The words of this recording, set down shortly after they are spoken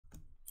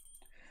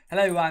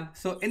Hello everyone.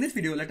 So in this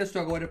video, let us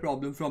talk about a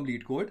problem from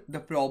LeetCode.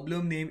 The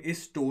problem name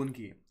is Stone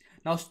Game.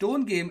 Now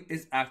Stone Game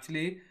is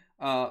actually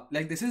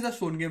this is a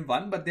Stone Game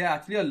 1, but there are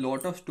actually a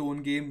lot of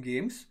Stone Game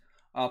games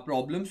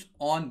problems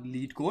on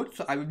LeetCode.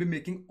 So I will be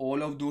making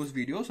all of those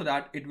videos so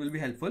that it will be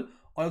helpful.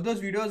 All of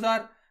those videos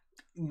are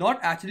not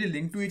actually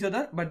linked to each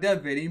other, but they are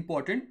very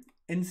important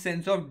in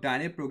sense of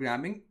dynamic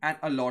programming and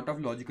a lot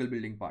of logical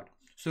building part.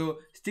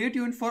 So stay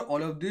tuned for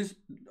all of these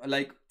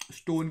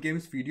Stone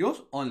Games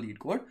videos on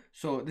LeetCode.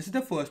 So this is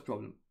the first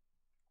problem.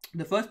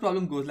 The first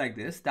problem goes like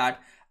this,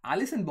 that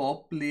Alice and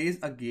Bob plays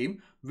a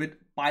game with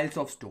piles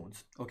of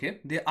stones. Okay,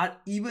 there are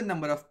even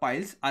number of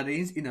piles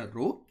arranged in a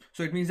row.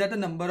 So it means that the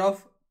number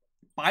of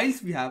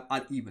piles we have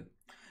are even,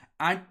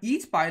 and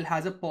each pile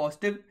has a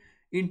positive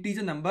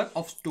integer number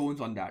of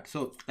stones on that.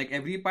 So like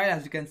every pile,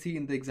 as you can see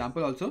in the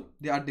example also,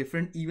 there are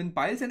different even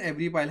piles and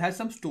every pile has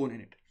some stone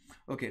in it.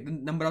 Okay, the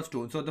number of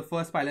stones. So the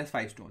first pile has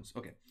 5 stones.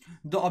 Okay,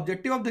 the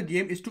objective of the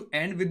game is to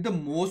end with the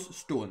most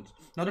stones.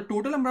 Now the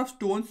total number of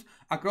stones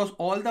across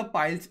all the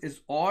piles is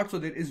odd, so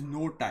there is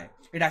no tie.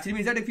 It actually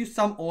means that if you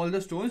sum all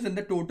the stones, then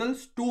the total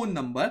stone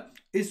number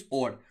is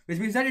odd, which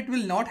means that it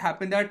will not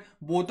happen that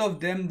both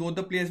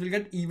the players will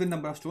get even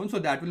number of stones. So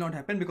that will not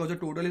happen because the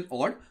total is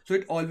odd. So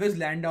it always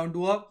land down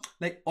to a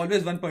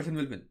always one person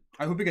will win.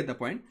 I hope you get the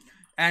point.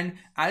 And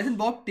Alice and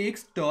Bob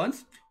takes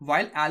turns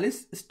while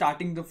Alice is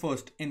starting the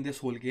first in this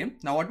whole game.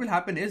 Now what will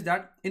happen is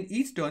that in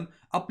each turn,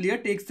 a player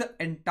takes the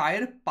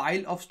entire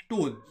pile of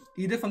stone,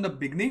 either from the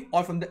beginning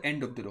or from the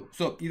end of the row.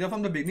 So either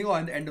from the beginning or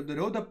in the end of the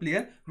row, the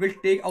player will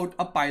take out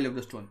a pile of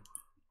the stone.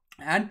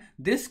 And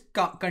this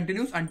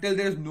continues until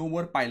there is no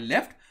more pile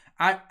left.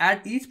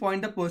 At each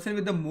point, the person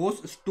with the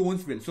most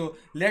stones will. So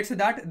let's say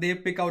that they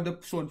pick out the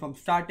stone from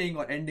starting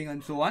or ending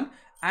and so on.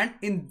 And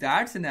in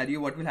that scenario,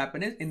 what will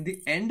happen is in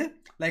the end,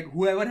 like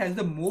whoever has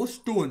the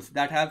most stones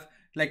that have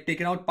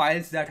taken out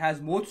piles that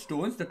has more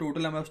stones, the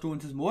total number of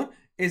stones is more,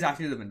 is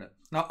actually the winner.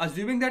 Now,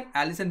 assuming that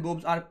Alice and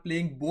Bob are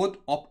playing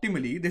both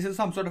optimally, this is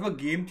some sort of a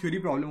game theory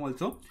problem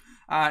also.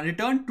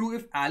 Return true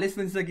if Alice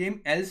wins the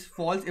game, else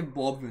false if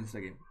Bob wins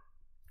the game.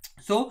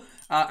 So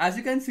as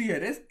you can see here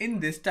is in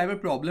this type of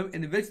problem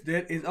in which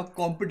there is a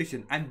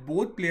competition and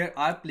both players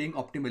are playing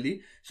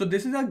optimally. So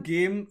this is a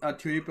game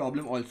theory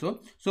problem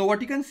also. So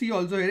what you can see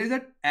also here is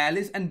that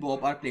Alice and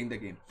Bob are playing the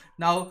game.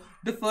 Now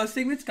the first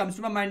thing which comes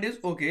to my mind is,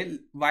 okay,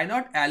 why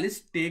not Alice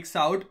takes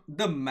out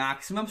the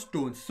maximum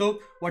stones? So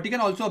what you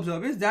can also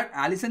observe is that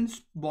Alice and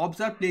Bob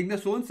are playing the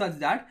stones such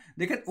that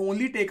they can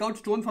only take out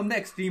stone from the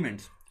extreme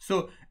ends.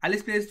 So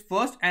Alice plays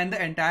first and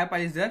the entire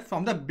pile is there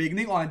from the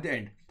beginning or at the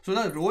end. So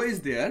the row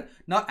is there.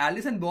 Now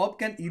Alice and Bob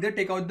can either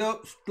take out the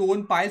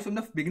stone piles from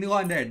the beginning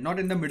or in the end, not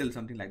in the middle,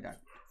 something like that.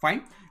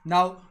 Fine.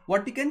 Now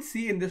what we can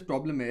see in this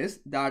problem is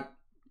that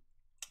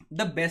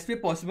the best way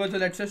possible. So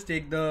let's just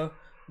take the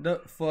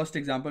first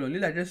example only.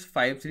 That is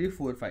 5, 3,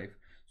 4, 5.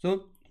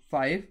 So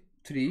 5,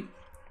 3,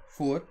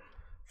 4,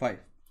 5.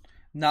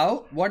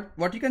 Now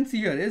what you can see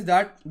here is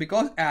that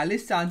because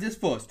Alice chances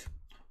first.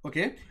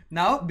 Okay.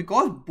 Now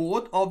because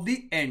both of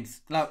the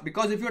ends. Now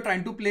because if you are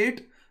trying to play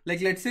it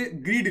let's say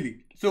greedily,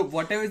 so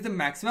whatever is the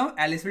maximum,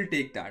 Alice will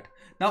take that.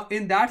 Now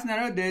in that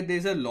scenario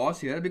there's a loss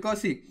here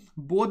because see,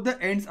 both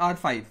the ends are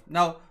 5.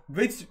 Now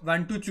which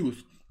one to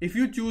choose? If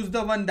you choose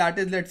the one that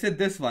is, let's say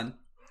this one,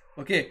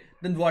 okay,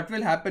 then what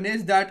will happen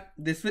is that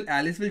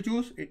Alice will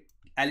choose it.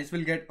 Alice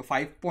will get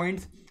 5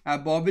 points.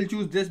 Bob will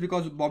choose this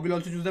because Bob will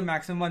also choose the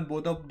maximum one.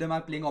 Both of them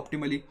are playing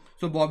optimally,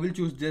 so Bob will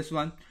choose this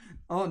one.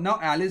 Now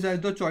Alice has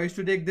the choice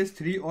to take this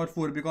 3 or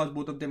 4 because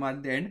both of them are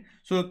at the end.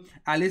 So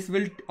Alice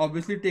will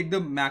obviously take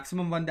the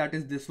maximum one, that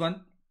is this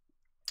one.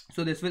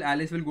 So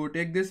Alice will go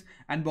take this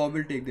and Bob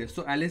will take this.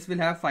 So Alice will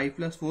have 5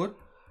 plus 4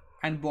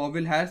 and Bob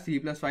will have 3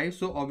 plus 5.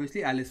 So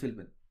obviously Alice will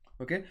win.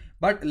 Okay,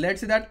 but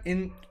let's say that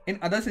in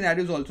other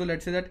scenarios also,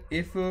 let's say that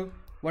if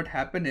what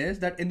happened is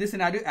that in this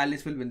scenario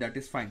Alice will win, that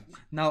is fine.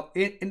 Now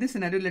in this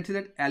scenario, let's say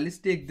that Alice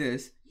take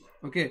this,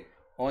 okay,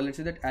 or let's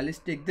say that Alice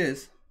take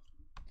this.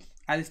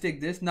 Alice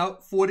take this. Now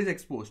 4 is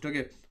exposed.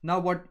 Okay, now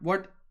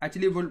what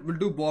actually will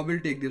do, Bob will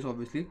take this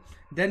obviously,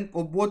 then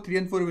both 3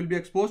 and 4 will be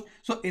exposed.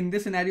 So in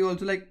this scenario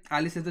also, like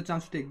Alice has the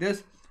chance to take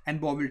this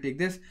and Bob will take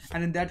this,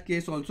 and in that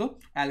case also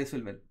Alice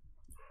will win.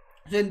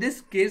 So in this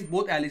case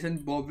both Alice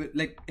and Bob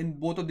will, in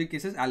both of the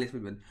cases Alice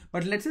will win.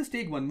 But let's just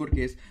take one more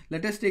case.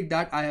 Let us take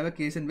that I have a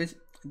case in which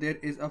there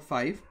is a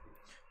 5.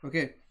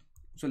 Okay,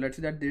 so let's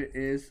say that there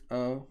is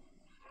a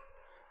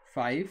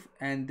 5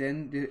 and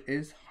then there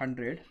is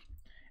 100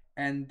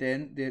 and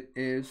then there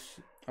is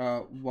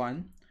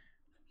 1.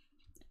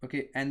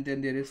 Okay, and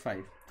then there is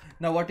 5.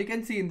 Now what you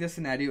can see in this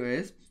scenario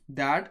is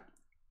that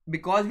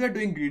because we are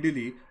doing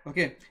greedily,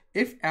 okay,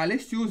 if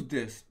Alice choose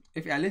this,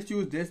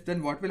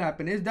 then what will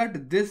happen is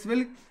that this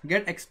will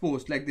get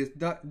exposed like this.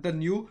 The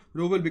new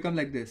row will become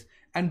like this,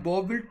 and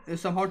Bob will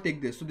somehow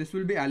take this. So this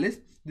will be Alice,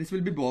 this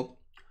will be Bob.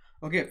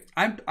 Okay,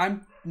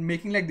 I'm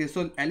making like this.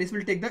 So Alice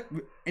will take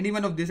any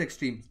one of these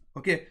extremes.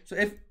 Okay, so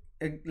if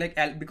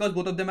because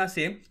both of them are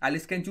same,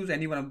 Alice can choose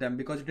any one of them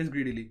because it is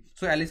greedily.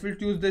 So Alice will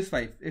choose this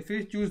 5. If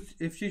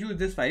she chooses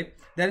this 5,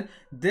 then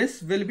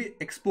this will be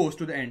exposed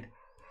to the end,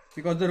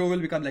 because the row will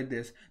become like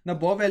this. Now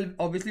Bob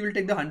obviously will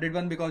take the 100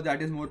 one because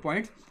that is more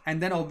points,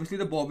 and then obviously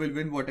the Bob will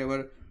win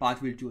whatever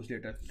path we'll choose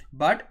later.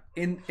 But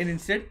in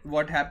instead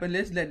what happened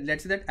is,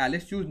 let's say that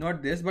Alice choose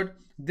not this but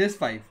this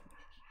 5.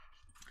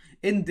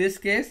 In this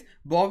case,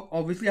 Bob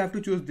obviously have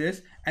to choose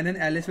this, and then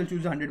Alice will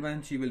choose the 100 one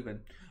and she will win.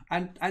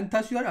 And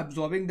thus you are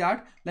observing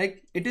that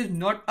like it is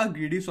not a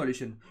greedy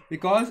solution,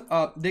 because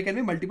there can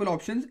be multiple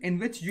options in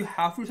which you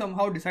have to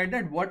somehow decide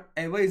that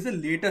whatever is the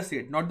later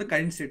state, not the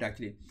current state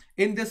actually.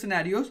 In these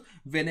scenarios,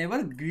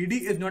 whenever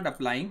greedy is not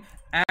applying,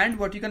 and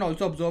what you can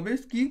also observe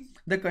is ki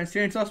the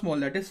constraints are small,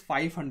 that is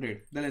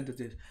 500, the length of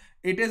this.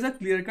 It is a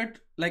clear-cut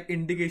like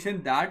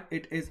indication that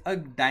it is a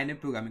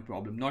dynamic programming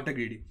problem, not a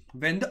greedy.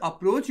 When the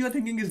approach you are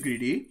thinking is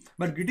greedy,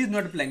 but greedy is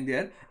not applying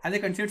there, and the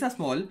constraints are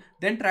small,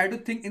 then try to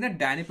think in a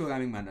dynamic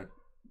programming manner.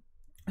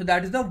 So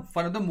that is the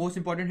one of the most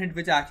important hint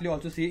which I actually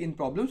also see in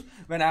problems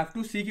when I have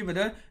to see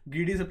whether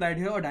greedy is applied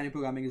here or dynamic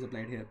programming is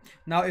applied here.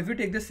 Now, if we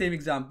take the same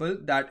example,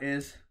 that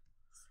is,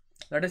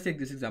 let us take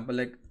this example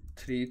like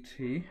 3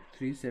 3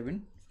 3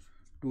 7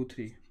 2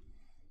 3.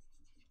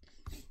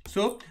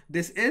 So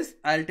this is,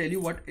 I'll tell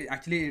you what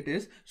actually it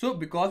is. So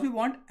because we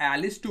want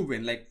Alice to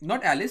win, like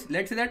not Alice,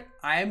 let's say that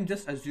I am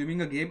just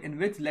assuming a game in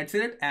which let's say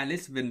that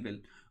Alice will.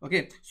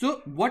 Okay,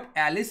 so what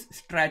Alice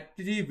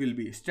strategy will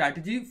be?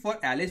 Strategy for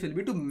Alice will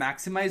be to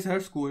maximize her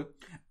score,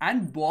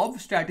 and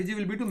Bob's strategy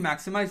will be to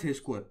maximize his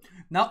score.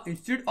 Now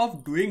instead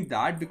of doing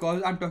that,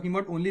 because I'm talking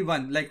about only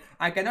one, like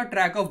I cannot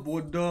track of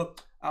both the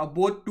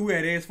both two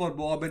arrays for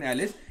Bob and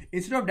Alice.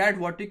 Instead of that,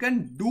 what you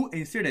can do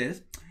instead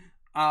is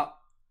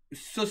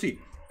so see,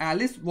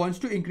 Alice wants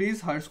to increase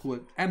her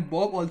score and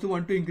Bob also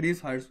wants to increase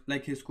hers,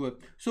 like his score.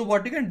 So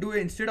what you can do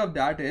instead of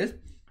that is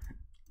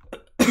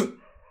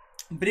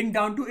bring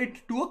down to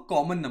it to a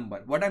common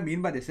number. What I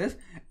mean by this is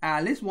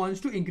Alice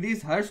wants to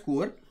increase her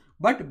score,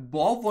 but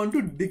Bob wants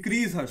to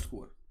decrease her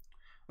score.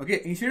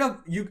 Okay, instead of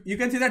you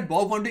can say that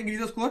Bob wants to increase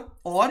her score,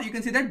 or you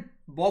can say that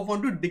Bob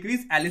wants to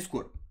decrease Alice's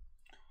score.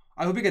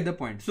 I hope you get the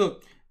point. So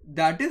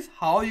that is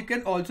how you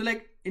can also,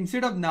 like,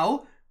 instead of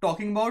now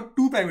talking about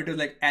two parameters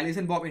like Alice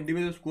and Bob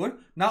individual score,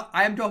 now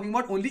I am talking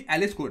about only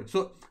Alice score.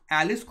 So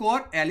Alice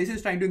score, Alice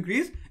is trying to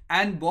increase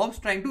and Bob's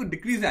trying to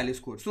decrease Alice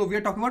score. So we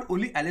are talking about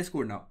only Alice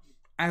score now.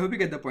 I hope you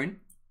get the point.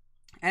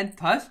 And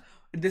thus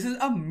this is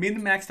a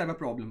min-max type of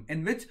problem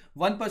in which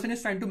one person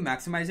is trying to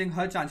maximizing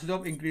her chances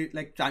of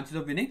chances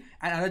of winning,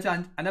 and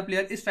another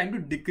player is trying to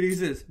decrease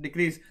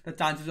the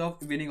chances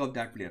of winning of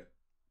that player.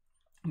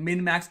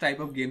 Min-max type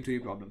of game theory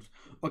problems.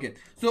 Okay,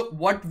 so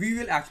what we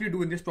will actually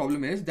do in this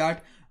problem is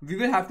that we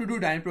will have to do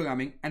dynamic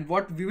programming, and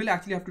what we will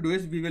actually have to do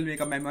is we will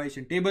make a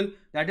memorization table.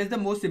 That is the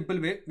most simple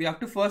way. We have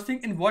to first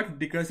think in what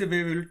recursive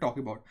way we will talk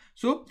about.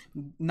 So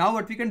now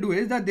what we can do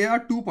is that there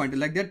are 2 pointers,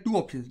 like there are two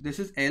options. This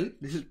is L,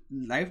 this is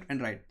left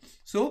and right.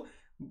 So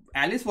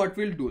Alice, what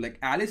we'll do, like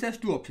Alice has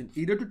two options,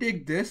 either to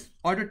take this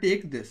or to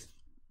take this.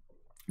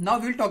 Now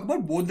we'll talk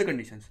about both the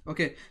conditions.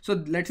 Okay,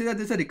 so let's say that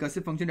this is a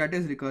recursive function, that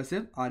is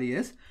recursive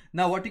res.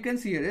 Now what you can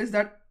see here is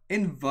that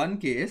in one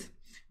case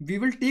we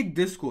will take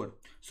this score.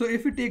 So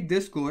if we take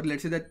this score,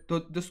 let's say that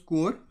the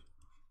score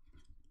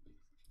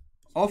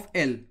of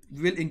L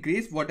will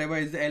increase, whatever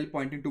is the L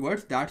pointing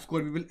towards, that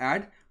score we will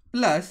add,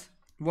 plus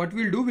what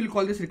we'll do, we'll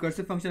call this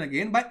recursive function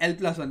again by L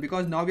plus 1,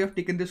 because now we have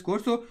taken this score.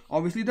 So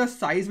obviously the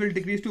size will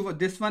decrease to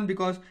this one,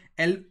 because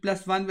L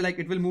plus 1 will, like,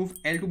 it will move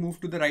L to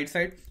move to the right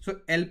side. So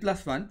L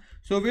plus 1.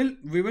 So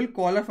we will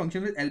call our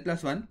function with L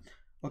plus 1.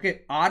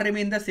 Okay, R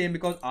remain the same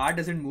because R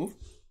doesn't move.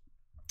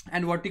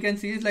 And what you can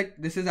see is, like,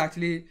 this is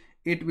actually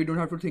it. We don't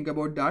have to think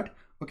about that.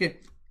 Okay,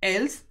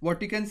 else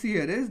what you can see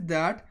here is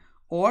that,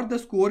 or the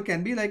score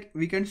can be like,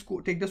 we can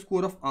take the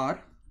score of R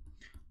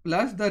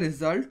plus the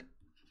result,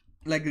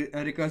 like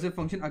a recursive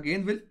function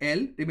again will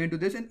L remain to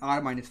this and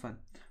R minus 1.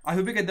 I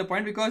hope you get the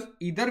point, because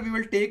either we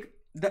will take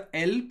the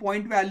L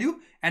point value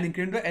and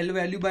increment the L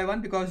value by 1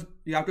 because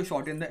you have to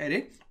shorten the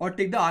array, or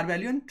take the R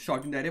value and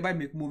shorten the array by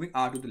moving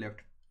R to the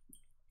left.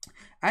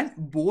 And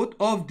both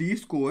of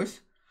these scores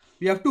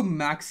we have to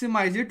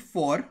maximize it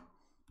for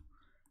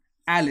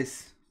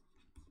Alice,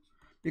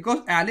 because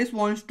Alice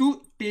wants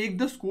to take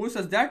the score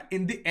such that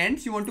in the end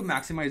she wants to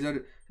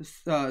maximize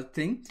her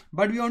thing,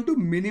 but we want to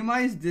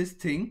minimize this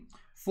thing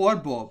for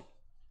Bob.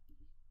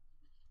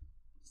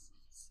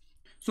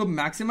 So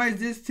maximize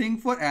this thing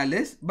for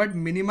Alice but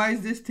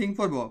minimize this thing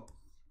for Bob.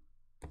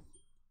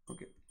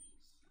 Okay,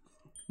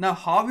 now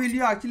how will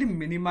you actually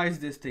minimize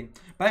this thing?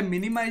 By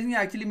minimizing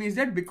actually means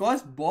that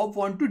because Bob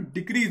wants to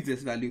decrease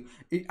this value,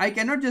 I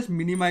cannot just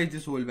minimize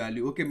this whole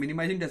value. Okay,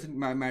 minimizing doesn't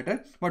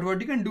matter, but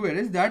what you can do here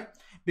is that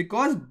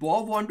because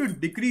Bob wants to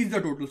decrease the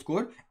total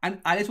score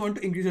and Alice wants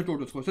to increase the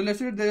total score. So let's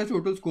say there's a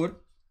total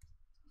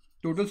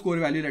score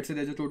value. Let's say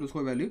there's a total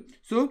score value.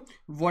 So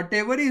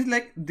whatever is,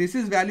 like, this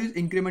is value is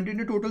incremented in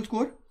the total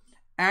score,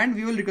 and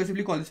we will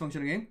recursively call this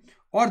function again,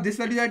 or this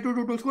value is added to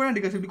total score and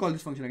recursively call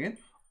this function again,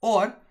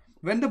 or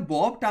when the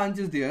Bob chance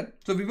is there,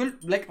 so we will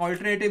like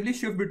alternatively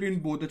shift between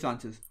both the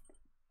chances.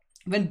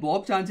 When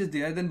Bob chance is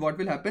there, then what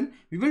will happen?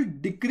 We will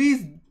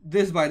decrease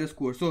this by the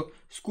score. So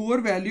score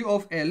value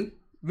of L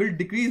will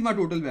decrease my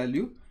total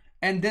value,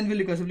 and then we'll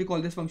recursively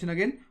call this function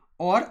again,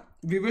 or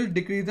we will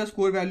decrease the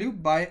score value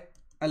by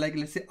like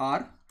let's say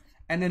R,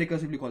 and then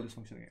recursively call this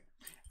function again.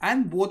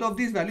 And both of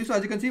these values, so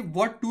as you can see,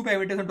 what two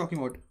parameters I'm talking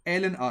about,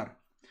 L and R.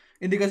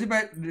 In the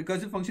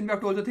recursive function, we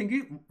have to also think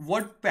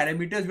what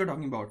parameters we are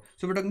talking about.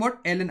 So we're talking about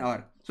L and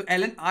R. So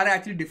L and R are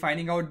actually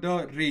defining out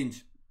the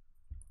range.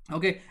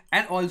 Okay,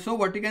 and also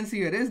what you can see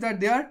here is that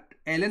their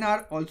L and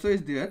R also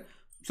is there.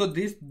 So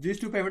these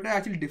two parameters are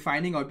actually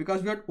defining out,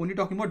 because we are only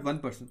talking about one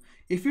person.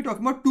 If we're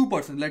talking about two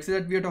persons, let's say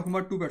that we are talking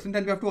about two persons,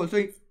 then we have to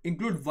also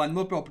include one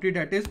more property,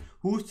 that is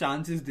whose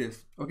chance is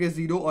this, okay,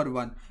 0 or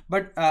 1.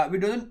 But we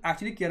don't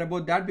actually care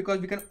about that, because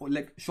we can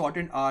like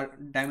shorten our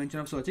dimension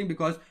of searching,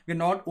 because we're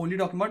not only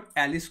talking about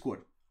Alice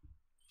score.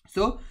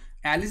 So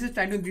Alice is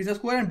trying to increase the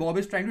score and Bob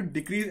is trying to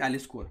decrease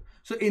Alice score.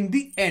 So in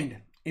the end,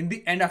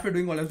 after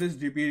doing all of this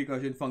GP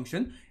recursion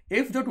function,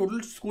 if the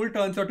total score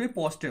turns out to be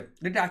positive,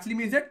 that actually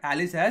means that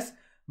Alice has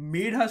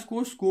made her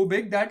score so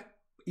big that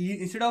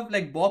instead of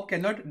like Bob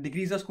cannot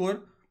decrease the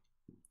score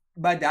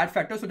by that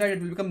factor, so that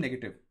it will become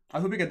negative. I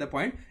hope you get the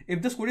point.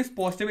 If the score is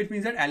positive, it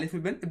means that Alice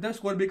will win. If the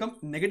score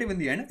becomes negative in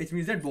the end, it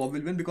means that Bob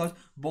will win, because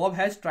Bob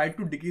has tried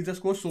to decrease the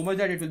score so much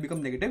that it will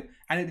become negative,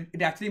 and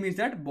it actually means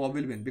that Bob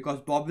will win, because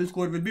Bob's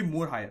score will be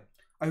more higher.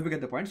 I hope you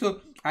get the point.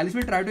 So Alice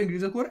will try to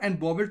increase the score and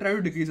Bob will try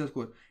to decrease the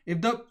score.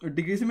 If the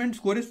decreasement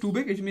score is too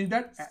big, it means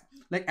that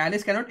like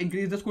Alice cannot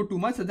increase the score too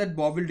much, so that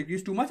Bob will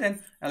decrease too much, and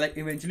like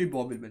eventually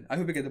Bob will win. I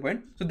hope you get the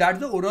point. So that's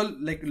the overall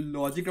like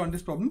logic on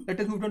this problem. Let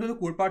us move on to the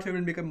code part so it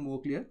will become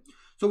more clear.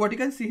 So what you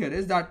can see here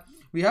is that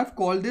we have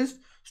called this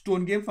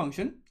stone game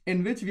function,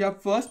 in which we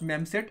have first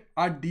memset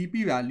our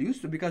DP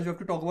values. So because we have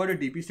to talk about a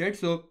DP set,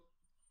 so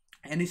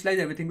initialize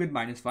everything with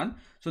 -1,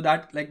 so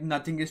that like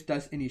nothing is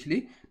touched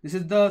initially. This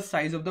is the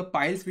size of the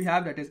piles we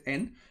have, that is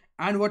n.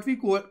 And what we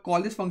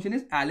call this function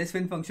is Alice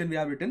win function we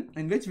have written,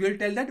 in which we will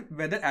tell that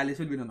whether Alice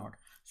will win or not.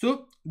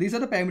 So these are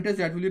the parameters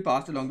that will be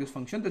passed along this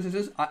function. This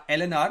is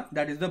L and R,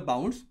 that is the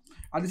bounds,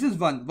 and this is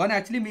 1. 1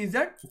 actually means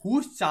that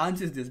whose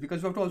chance is this,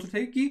 because we have to also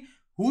say ki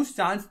whose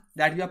chance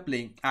that we are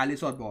playing,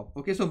 Alice or Bob.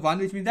 Okay, so 1,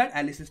 which means that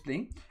Alice is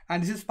playing,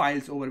 and this is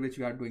piles over which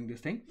we are doing this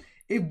thing.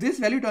 If this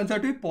value turns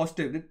out to be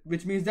positive,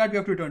 which means that we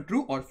have to return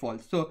true or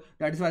false. So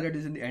that is why that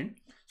is in the end.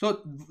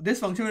 So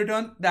this function will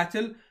return the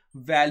actual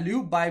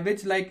value by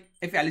which, like,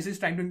 if Alice is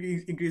trying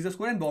to increase the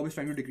score and Bob is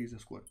trying to decrease the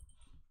score.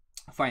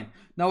 Fine.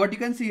 Now what you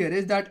can see here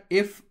is that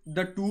if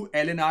the two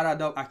L and R are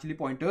the actually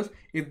pointers,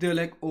 if they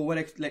like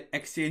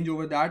exchange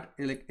over that,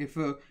 like if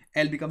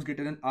L becomes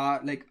greater than R,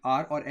 like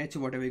R or H,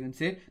 whatever you can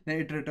say, then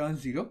it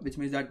returns 0, which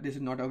means that this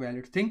is not a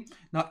valid thing.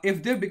 Now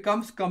if there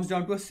comes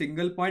down to a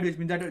single point, which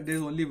means that there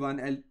is only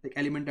one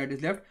element that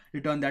is left,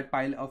 return that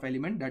pile of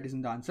element that is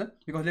in the answer,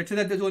 because let's say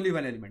that there's only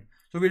one element,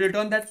 so we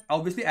return that.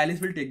 Obviously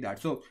Alice will take that,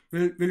 so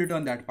we'll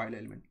return that pile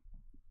element.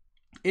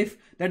 If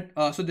that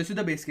so this is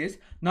the base case.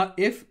 Now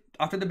if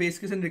after the base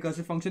case and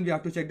recursive function, we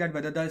have to check that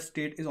whether the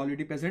state is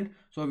already present,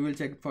 so we will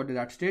check for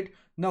that state.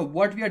 Now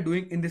what we are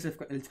doing in this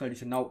else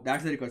condition, now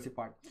that's the recursive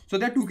part. So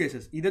there are two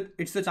cases, either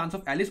it's the chance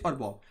of Alice or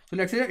Bob. So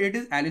let's say that it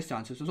is Alice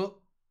chances, so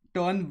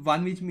turn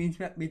 1, which means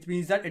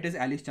that it is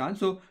Alice chance,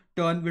 so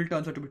turn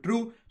turns out to be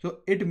true, so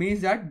it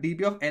means that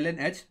DP of L and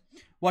H,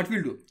 what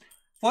we'll do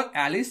for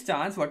Alice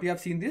chance, what we have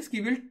seen this, we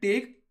will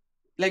take,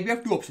 like, we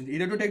have two options,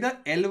 either to take the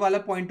L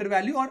wala pointer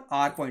value or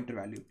R pointer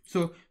value.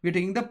 So we're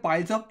taking the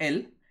piles of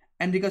L,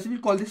 and because we'll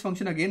call this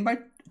function again by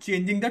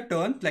changing the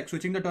turn, like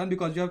switching the turn,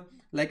 because you have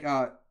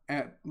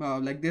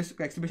like this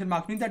exclamation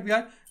mark means that we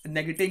are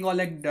negating or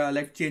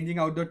like changing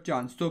out the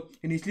chance. So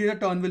initially the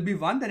turn will be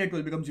 1, then it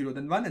will become 0,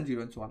 then 1 and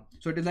 0 and so on.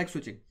 So it is like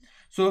switching.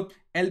 So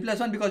L plus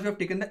 1, because we have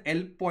taken the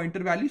L pointer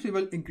value, so we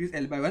will increase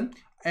L by 1,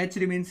 H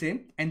remains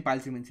same and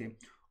piles remain same.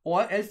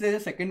 Or else there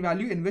is a second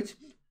value in which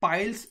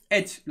piles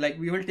H, like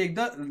we will take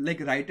the like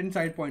right hand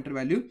side pointer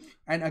value,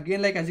 and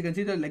again, like as you can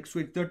see, the like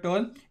switch the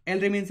turn, L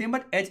remains same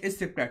but H is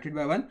subtracted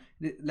by 1,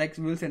 like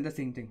we will send the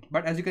same thing.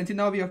 But as you can see,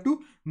 now we have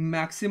to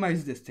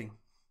maximize this thing.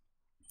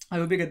 I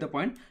hope you get the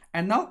point.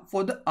 And now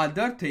for the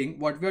other thing,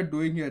 what we are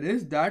doing here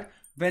is that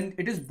when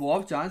it is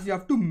Bob chance, you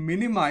have to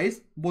minimize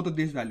both of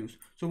these values.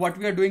 So what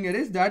we are doing here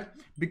is that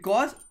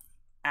because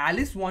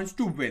Alice wants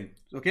to win,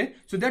 okay,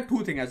 so there are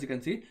two things. As you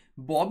can see,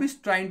 Bob is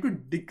trying to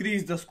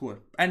decrease the score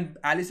and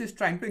Alice is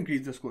trying to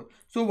increase the score.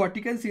 So what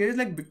you can see here is,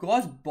 like,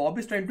 because Bob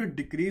is trying to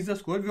decrease the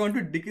score, we want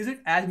to decrease it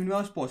as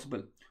minimum as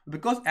possible,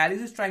 because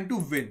Alice is trying to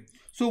win.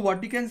 So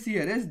what you can see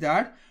here is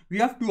that we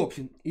have two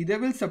options. Either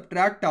we'll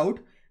subtract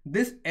out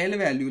this L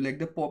value, like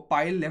the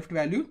pile left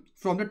value,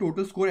 from the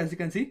total score, as you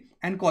can see,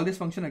 and call this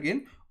function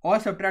again, or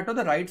subtract out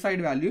the right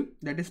side value,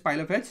 that is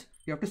pile of H.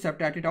 You have to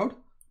subtract it out.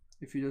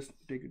 If you just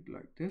take it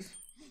like this,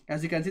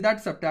 as you can see,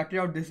 that subtracted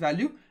out this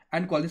value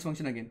and call this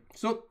function again.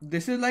 So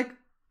this is like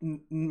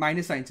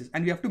minus signs,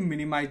 and we have to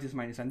minimize this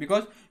minus sign,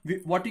 because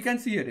what you can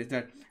see here is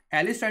that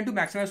Alice is trying to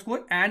maximize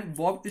score and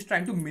Bob is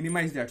trying to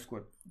minimize that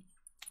score.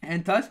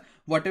 and thus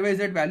whatever is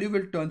that value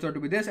will turns out to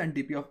be this, and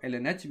dp of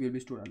lnh will be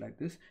stored out like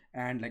this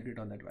and like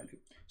return that value.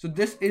 So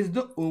this is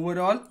the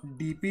overall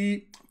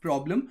dp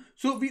problem.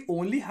 So we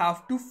only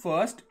have to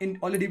first in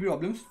all the dp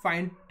problems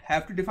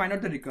have to define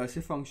out the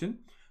recursive function.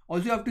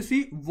 Also you have to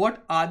see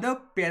what are the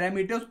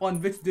parameters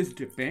on which this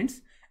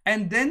depends,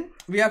 and then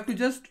we have to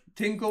just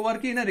think over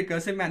in a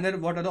recursive manner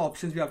what are the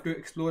options we have to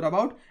explore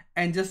about,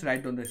 and just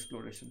write down the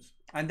explorations.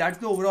 And that's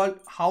the overall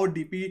how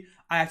dp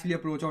I actually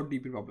approach out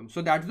dp problem.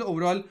 So that's the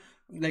overall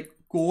like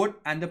code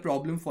and the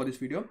problem for this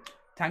video.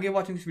 Thank you for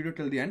watching this video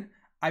till the end.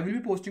 I will be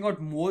posting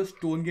out more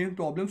stone game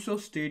problems, so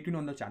stay tuned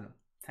on the channel.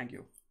 Thank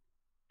you.